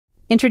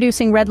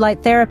Introducing red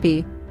light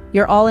therapy,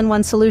 your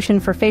all-in-one solution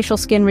for facial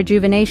skin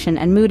rejuvenation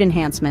and mood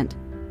enhancement.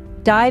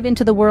 Dive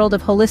into the world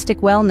of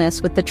holistic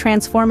wellness with the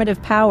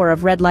transformative power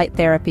of red light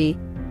therapy,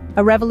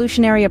 a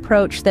revolutionary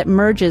approach that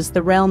merges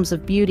the realms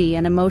of beauty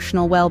and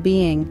emotional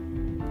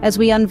well-being. As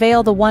we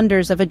unveil the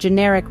wonders of a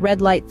generic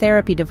red light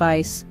therapy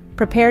device,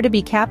 prepare to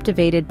be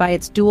captivated by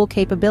its dual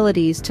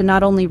capabilities to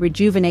not only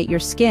rejuvenate your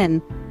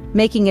skin,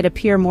 making it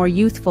appear more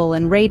youthful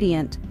and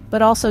radiant,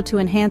 but also to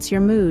enhance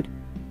your mood,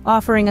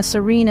 offering a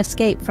serene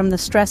escape from the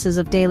stresses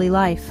of daily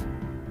life.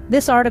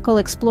 This article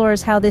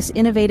explores how this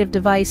innovative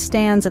device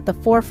stands at the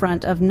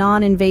forefront of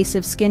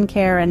non-invasive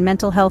skincare and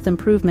mental health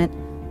improvement,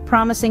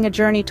 promising a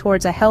journey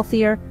towards a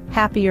healthier,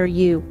 happier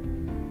you.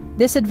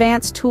 This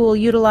advanced tool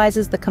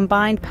utilizes the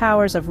combined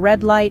powers of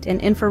red light and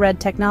infrared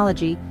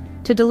technology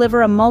to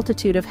deliver a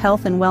multitude of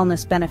health and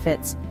wellness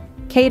benefits,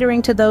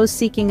 catering to those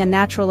seeking a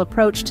natural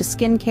approach to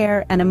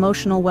skincare and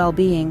emotional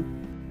well-being.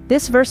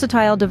 This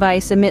versatile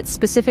device emits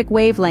specific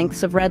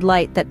wavelengths of red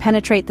light that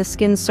penetrate the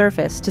skin's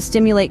surface to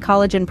stimulate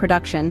collagen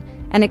production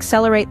and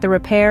accelerate the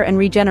repair and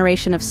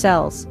regeneration of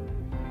cells.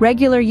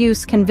 Regular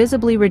use can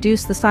visibly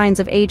reduce the signs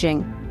of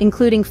aging,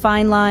 including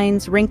fine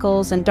lines,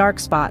 wrinkles, and dark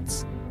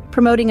spots,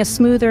 promoting a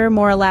smoother,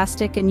 more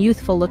elastic, and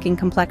youthful-looking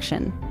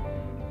complexion.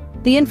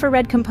 The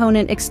infrared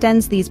component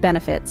extends these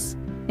benefits,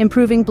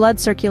 improving blood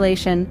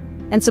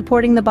circulation and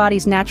supporting the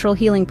body's natural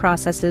healing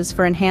processes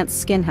for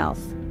enhanced skin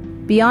health.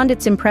 Beyond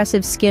its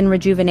impressive skin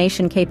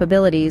rejuvenation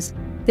capabilities,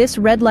 this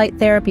red light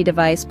therapy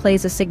device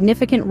plays a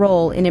significant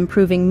role in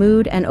improving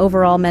mood and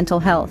overall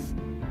mental health.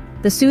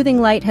 The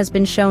soothing light has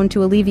been shown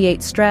to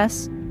alleviate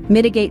stress,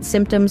 mitigate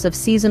symptoms of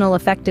seasonal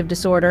affective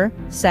disorder,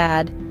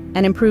 SAD,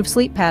 and improve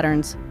sleep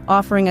patterns,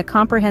 offering a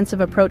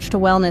comprehensive approach to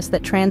wellness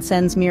that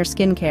transcends mere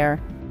skincare.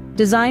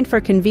 Designed for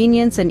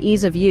convenience and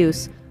ease of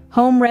use,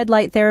 home red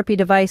light therapy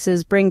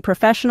devices bring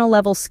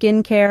professional-level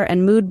skincare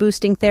and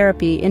mood-boosting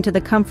therapy into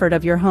the comfort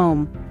of your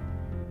home.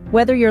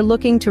 Whether you're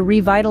looking to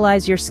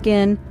revitalize your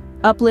skin,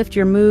 uplift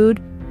your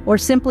mood, or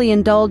simply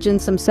indulge in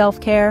some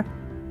self-care,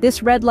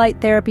 this red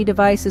light therapy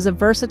device is a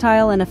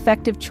versatile and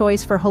effective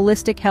choice for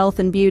holistic health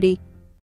and beauty.